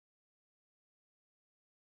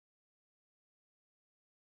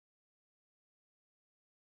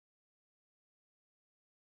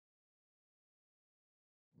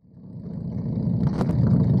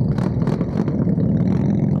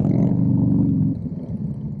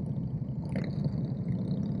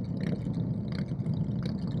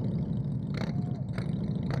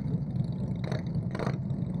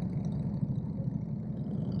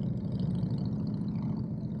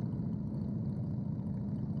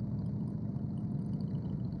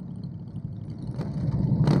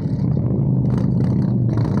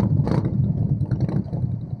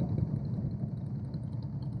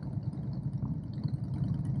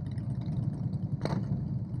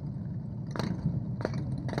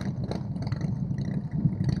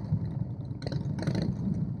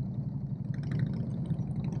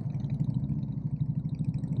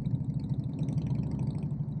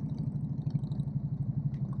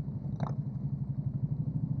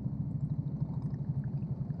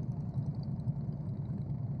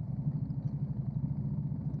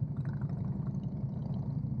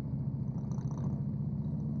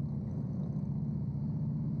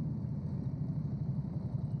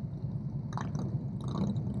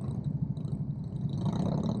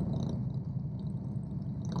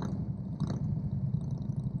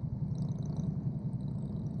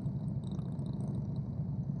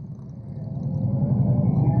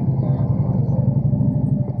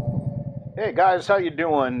Hey guys, how you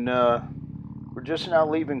doing? We're just now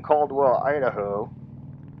leaving Caldwell, Idaho,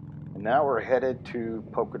 and now we're headed to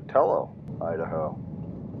Pocatello, Idaho.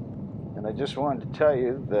 And I just wanted to tell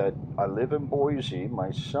you that I live in Boise. My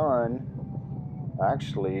son,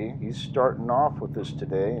 actually, he's starting off with us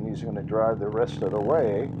today, and he's going to drive the rest of the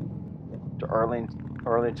way to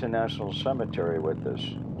Arlington National Cemetery with us.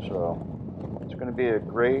 So it's going to be a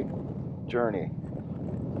great journey.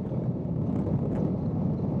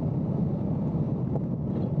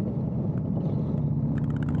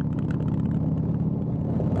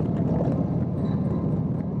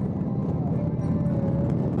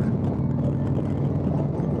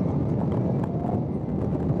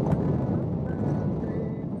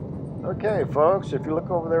 Okay, folks, if you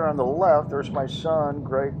look over there on the left, there's my son,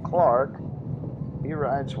 Greg Clark. He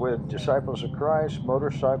rides with Disciples of Christ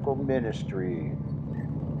Motorcycle Ministry.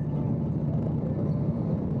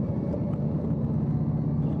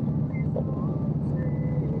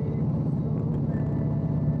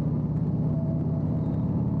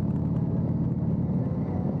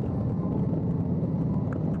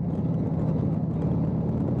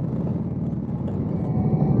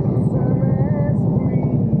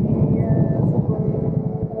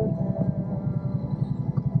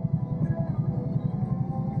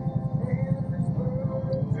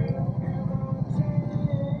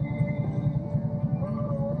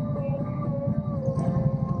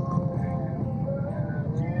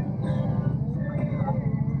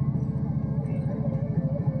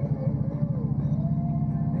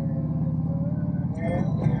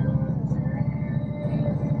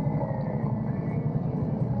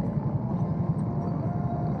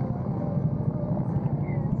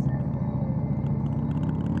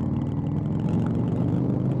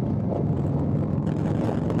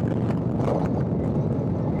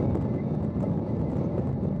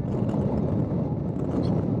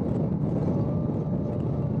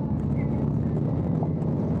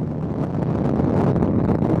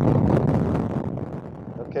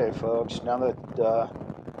 Okay, folks, now that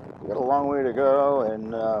we got a long way to go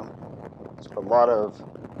and a lot of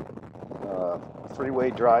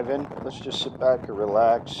freeway driving, let's just sit back and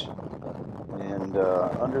relax and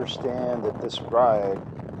understand that this ride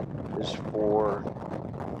is for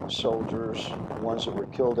soldiers, the ones that were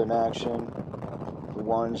killed in action, the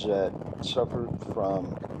ones that suffered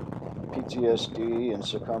from PTSD and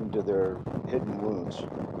succumbed to their hidden wounds.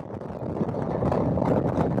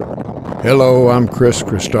 Hello, I'm Chris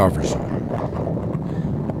Christopherson.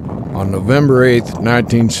 On November 8th,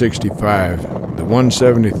 1965, the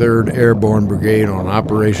 173rd Airborne Brigade on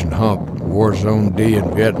Operation Hump, War Zone D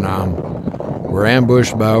in Vietnam, were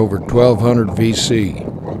ambushed by over 1,200 VC.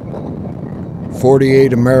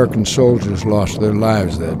 48 American soldiers lost their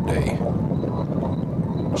lives that day.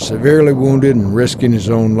 Severely wounded and risking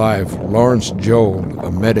his own life, Lawrence Joel,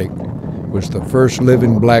 a medic, was the first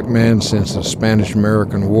living black man since the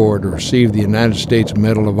Spanish-American War to receive the United States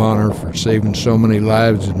Medal of Honor for saving so many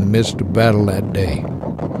lives in the midst of battle that day.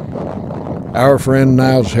 Our friend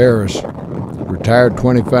Niles Harris, retired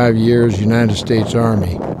 25 years United States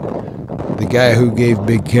Army, the guy who gave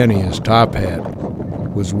Big Kenny his top hat,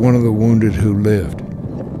 was one of the wounded who lived.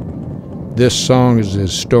 This song is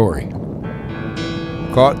his story.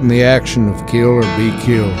 Caught in the action of kill or be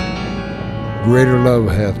killed, greater love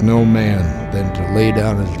hath no man than to lay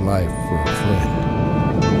down his life for a friend.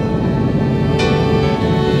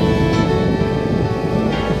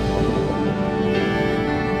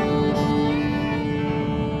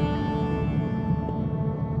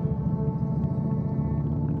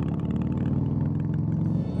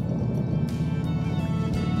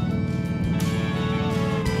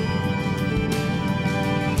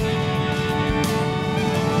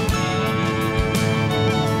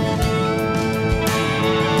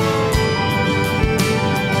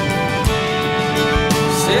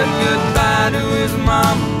 Goodbye to his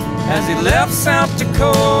mama as he left South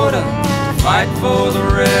Dakota to fight for the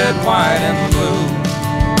red, white, and blue.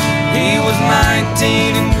 He was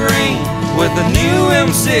 19 and green with a new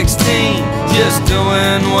M16, just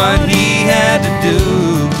doing what he had to do.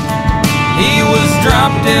 He was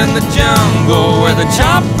dropped in the jungle where the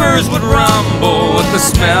choppers would rumble with the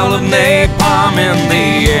smell of napalm in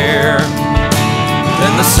the air.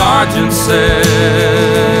 Then the sergeant said,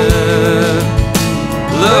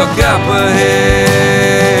 "Look up ahead."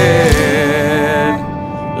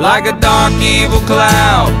 Like a dark evil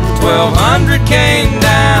cloud, 1,200 came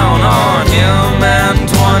down on him and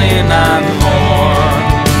 29 more.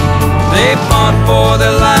 They fought for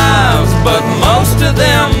their lives, but most of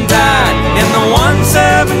them died in the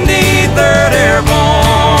 173rd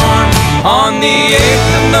Airborne. On the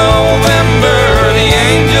 8th of November, the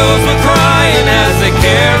angels were crying.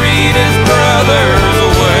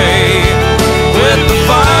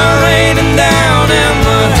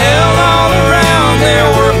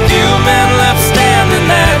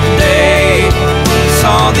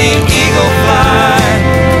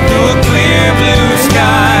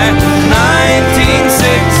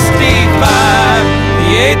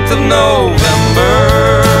 8th of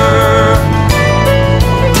November.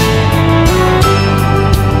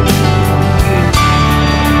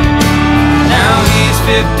 Now he's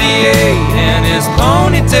 58 and his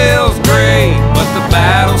ponytail's gray, but the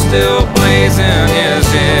battle still plays in his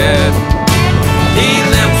head. He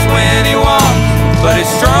limps when he walks, but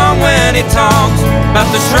he's strong when he talks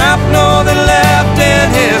about the shrapnel that left in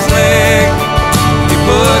his leg. He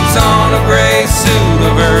puts on a gray suit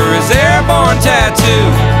over his airborne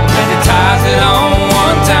tattoo, and he ties it on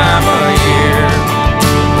one time a year,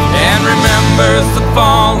 and remembers the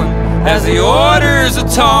fallen as he orders a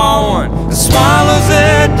tall one and swallows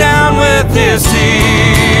it down with his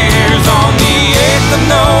tears. On the 8th of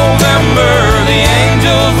November, the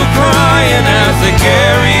angels were crying as they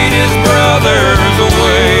carried his brothers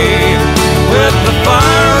away, with the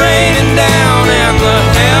fire raining down and the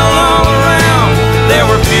hell all around. There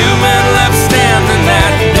were few men left standing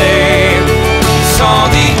that day. Saw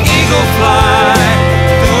the eagle fly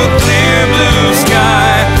through a clear blue sky.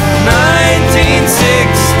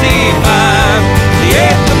 1965, the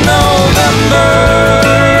 8th of November.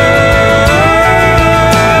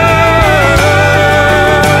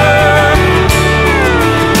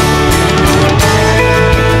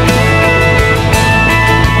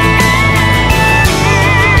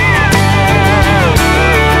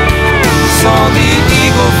 Saw the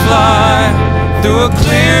eagle fly through a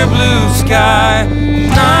clear blue sky.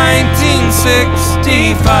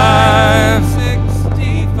 1965.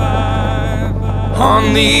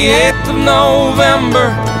 On the 8th of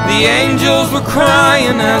November, the angels were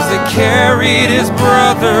crying as they carried his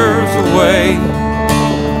brothers away,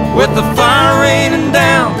 with the fire raining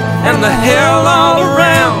down and the hell all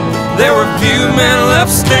around. There were few men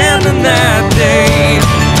left standing that day.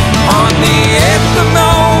 On the 8th of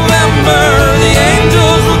November, the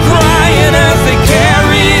angels were crying as they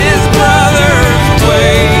carried his brothers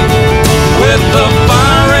away, with the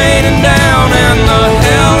fire raining down and the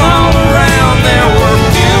hell all around. There were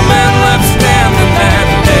few men left standing that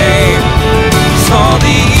day. Saw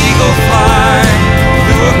the eagle fly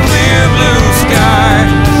through a clear blue sky.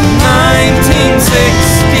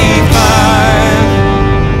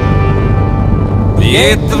 1965, the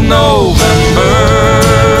 8th of November.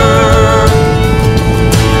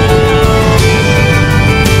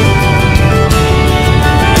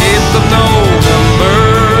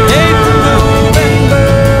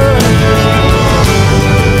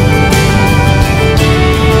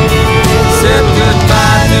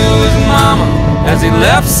 As he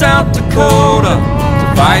left South Dakota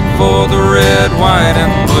to fight for the red, white,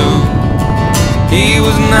 and blue. He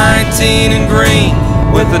was 19 and green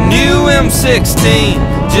with a new M16,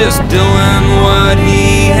 just doing what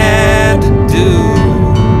he had to do.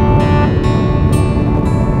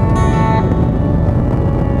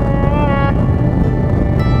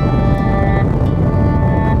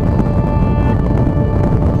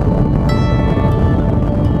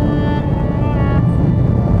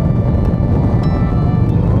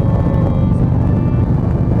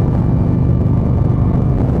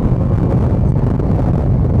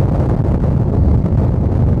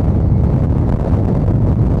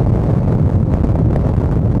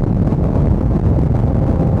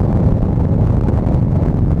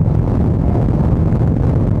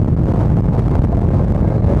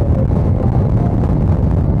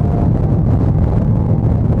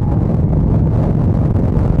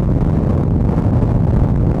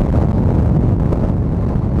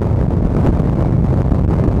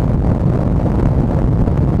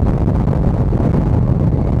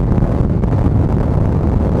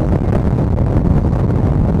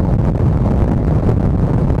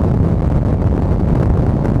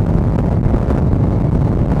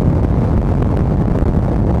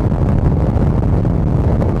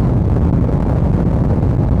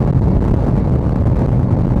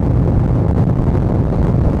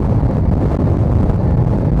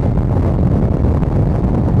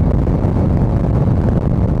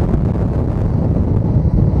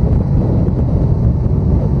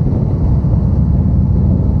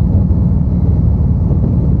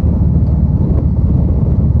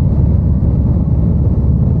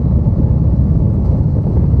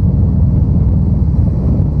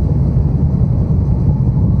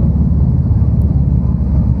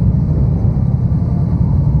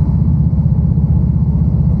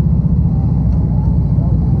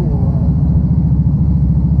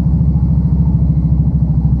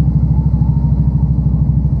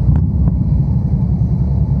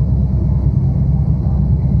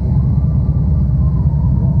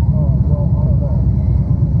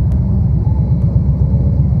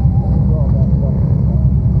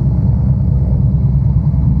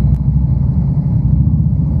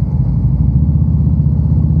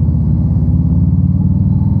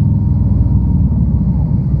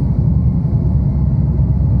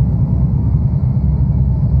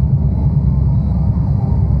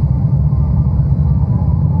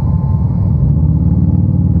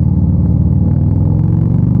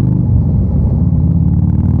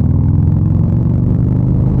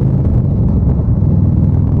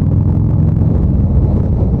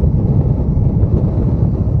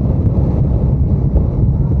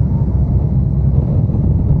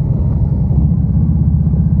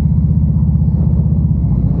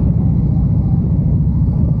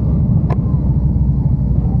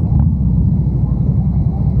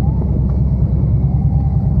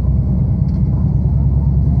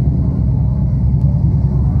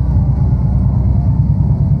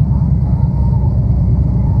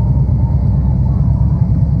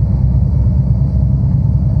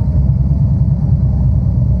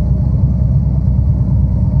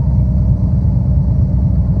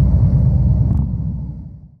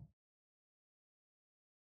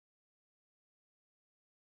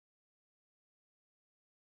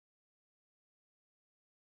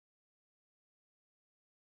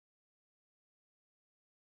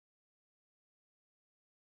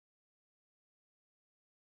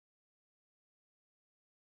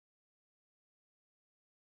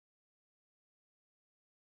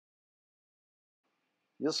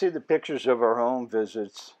 You'll see the pictures of our home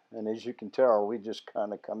visits, and as you can tell, we just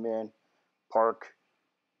kind of come in, park,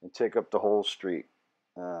 and take up the whole street.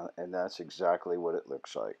 And that's exactly what it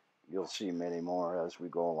looks like. You'll see many more as we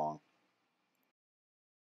go along.